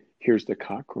he hears the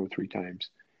cock crow 3 times.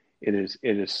 It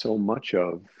is so much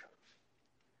of,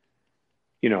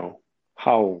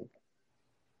 how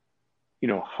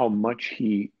much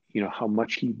he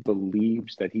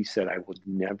believes that he said, I would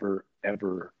never,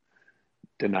 ever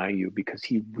deny you, because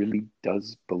he really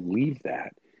does believe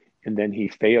that. And then he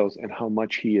fails, and how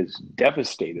much he is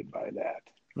devastated by that.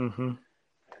 Mm-hmm.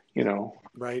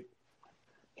 Right.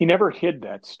 He never hid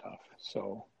that stuff.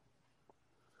 So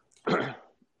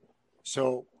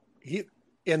he,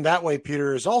 in that way,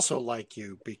 Peter is also like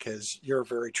you, because you're a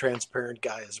very transparent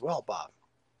guy as well, Bob.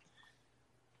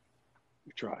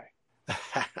 We try.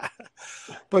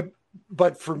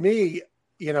 But for me,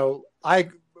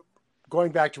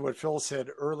 going back to what Phil said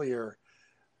earlier,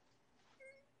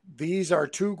 these are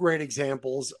 2 great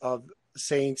examples of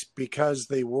saints because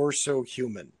they were so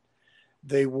human.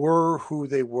 They were who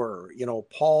they were.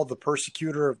 Paul, the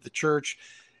persecutor of the church,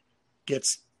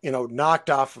 gets, knocked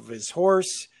off of his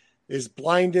horse, is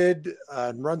blinded,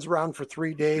 and runs around for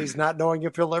 3 days, not knowing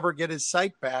if he'll ever get his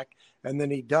sight back. And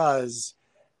then he does.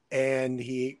 And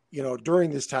he, during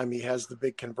this time, he has the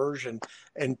big conversion.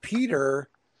 And Peter,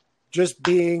 just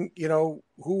being,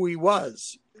 who he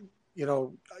was,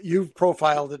 you've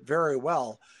profiled it very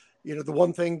well. The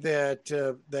one thing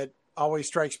that always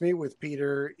strikes me with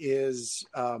Peter is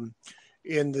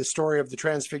in the story of the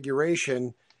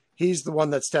Transfiguration, he's the one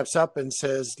that steps up and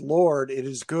says, Lord, it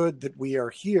is good that we are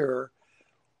here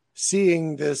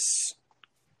seeing this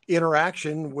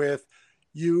interaction with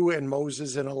you and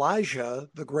Moses and Elijah,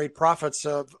 the great prophets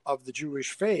of the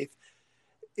Jewish faith.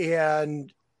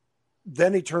 And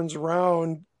then he turns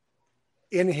around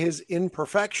in his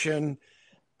imperfection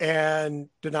and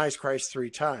denies Christ 3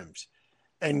 times.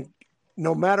 And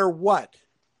no matter what,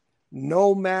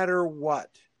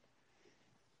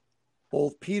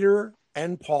 both Peter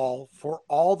and Paul, for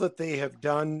all that they have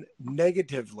done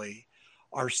negatively,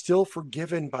 are still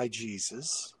forgiven by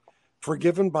Jesus,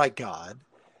 forgiven by God.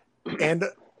 And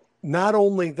not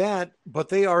only that, but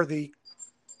they are the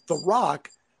rock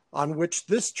on which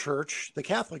this church, the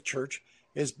Catholic Church,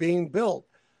 is being built.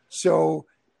 So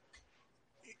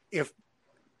if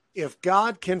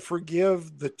God can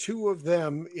forgive the 2 of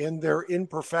them in their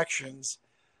imperfections,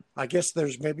 I guess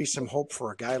there's maybe some hope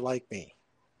for a guy like me.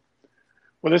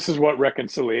 Well, this is what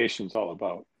reconciliation is all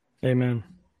about. Amen.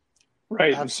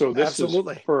 Right. And so this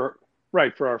Absolutely. is for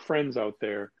our friends out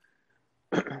there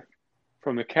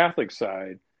from the Catholic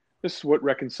side. This is what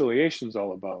reconciliation is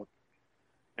all about.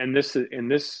 And this,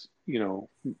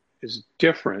 is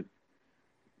different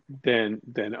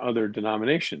than other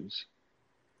denominations.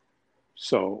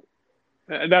 So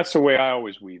that's the way I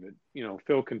always weave it.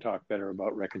 Phil can talk better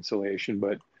about reconciliation,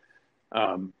 but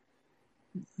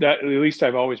that at least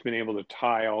I've always been able to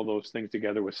tie all those things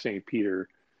together with St. Peter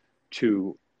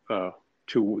to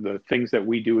the things that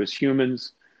we do as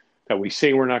humans, that we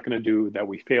say we're not going to do, that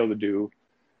we fail to do,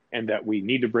 and that we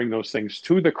need to bring those things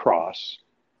to the cross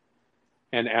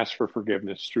and ask for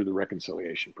forgiveness through the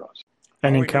reconciliation process.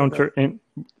 And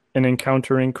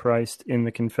encountering Christ in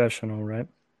the confessional, right?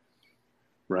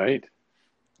 Right.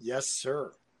 Yes,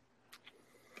 sir.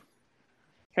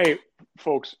 Hey,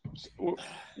 folks,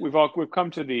 we've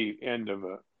come to the end of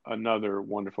another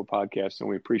wonderful podcast, and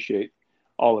we appreciate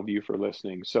all of you for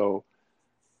listening. So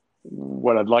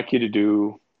what I'd like you to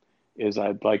do is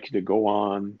I'd like you to go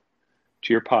on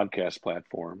to your podcast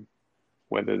platform,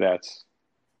 whether that's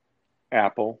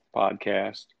Apple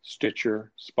Podcast,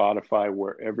 Stitcher, Spotify,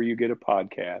 wherever you get a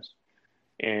podcast,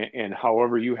 and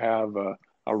however you have a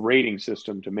rating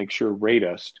system to make sure rate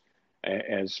us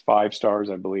as 5 stars,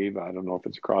 I believe. I don't know if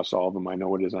it's across all of them. I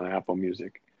know it is on Apple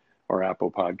Music or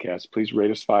Apple Podcasts. Please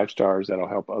rate us 5 stars. That'll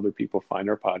help other people find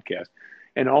our podcast.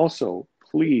 And also,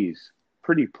 please,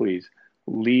 pretty please,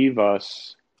 leave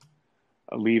us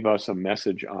a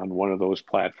message on one of those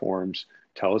platforms.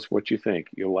 Tell us what you think.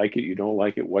 You like it, you don't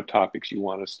like it, what topics you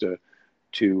want us to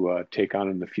take on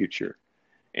in the future.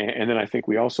 And then I think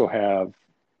we also have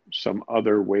some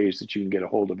other ways that you can get a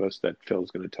hold of us that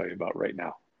Phil's going to tell you about right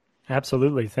now.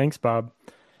 Absolutely. Thanks, Bob.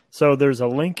 So there's a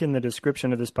link in the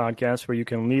description of this podcast where you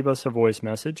can leave us a voice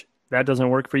message. If that doesn't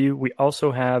work for you, we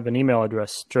also have an email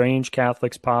address,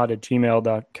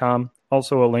 strangecatholicspod@gmail.com.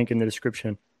 Also a link in the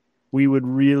description. We would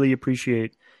really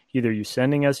appreciate either you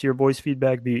sending us your voice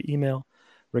feedback via email,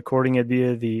 recording it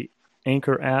via the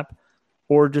Anchor app,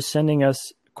 or just sending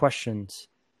us questions,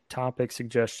 topic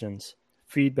suggestions,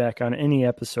 feedback on any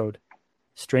episode.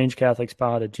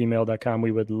 strangecatholicspod@gmail.com.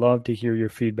 We would love to hear your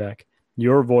feedback.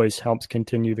 Your voice helps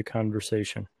continue the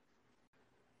conversation.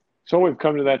 So we've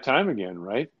come to that time again,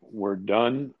 right? We're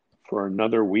done for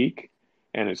another week,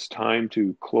 and it's time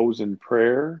to close in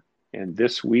prayer. And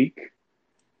this week,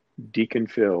 Deacon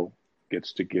Phil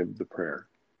gets to give the prayer.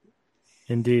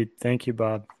 Indeed. Thank you,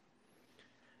 Bob.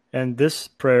 And this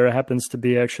prayer happens to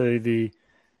be actually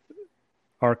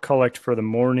our collect for the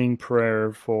morning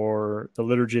prayer for the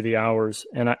Liturgy of the Hours.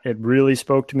 And it really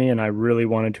spoke to me, and I really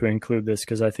wanted to include this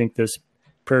because I think this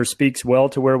prayer speaks well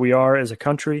to where we are as a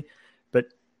country, but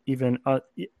even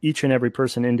each and every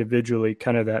person individually,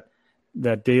 kind of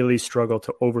that daily struggle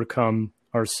to overcome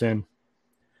our sin.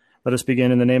 Let us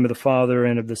begin in the name of the Father,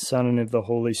 and of the Son, and of the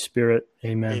Holy Spirit.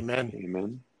 Amen. Amen.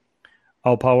 Amen.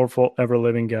 All-powerful,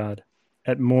 ever-living God,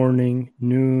 at morning,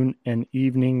 noon, and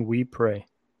evening we pray.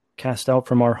 Cast out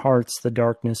from our hearts the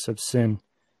darkness of sin,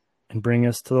 and bring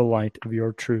us to the light of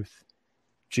your truth,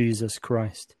 Jesus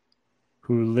Christ,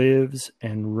 who lives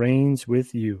and reigns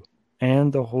with you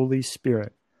and the Holy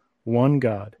Spirit, one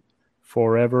God,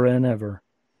 forever and ever.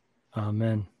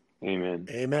 Amen. Amen.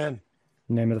 Amen.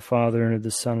 In the name of the Father, and of the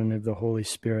Son, and of the Holy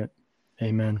Spirit.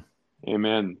 Amen.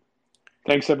 Amen.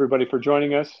 Thanks, everybody, for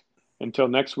joining us. Until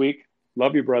next week,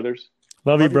 love you, brothers.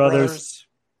 Love you, brothers.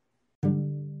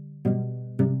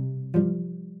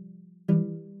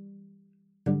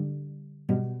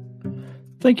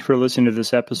 Thank you for listening to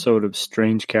this episode of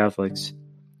Strange Catholics.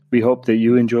 We hope that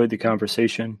you enjoyed the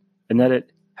conversation and that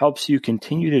it helps you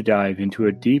continue to dive into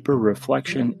a deeper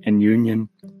reflection and union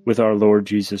with our Lord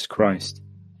Jesus Christ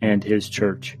and His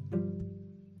Church.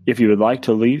 If you would like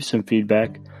to leave some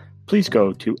feedback, please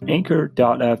go to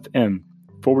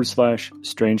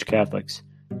anchor.fm/Strange Catholics.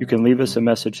 You can leave us a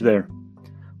message there.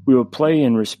 We will play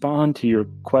and respond to your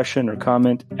question or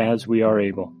comment as we are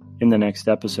able in the next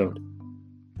episode.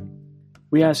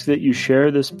 We ask that you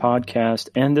share this podcast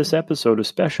and this episode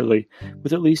especially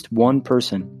with at least one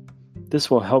person.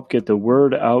 This will help get the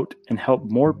word out and help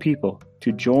more people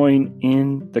to join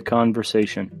in the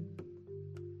conversation.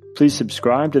 Please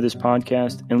subscribe to this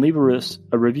podcast and leave us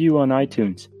a review on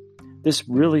iTunes. This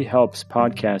really helps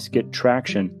podcasts get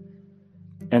traction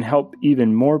and help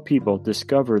even more people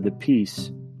discover the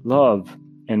peace, love,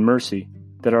 and mercy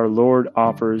that our Lord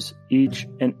offers each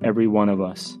and every one of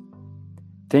us.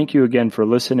 Thank you again for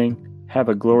listening. Have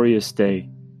a glorious day,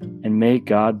 and may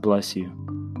God bless you.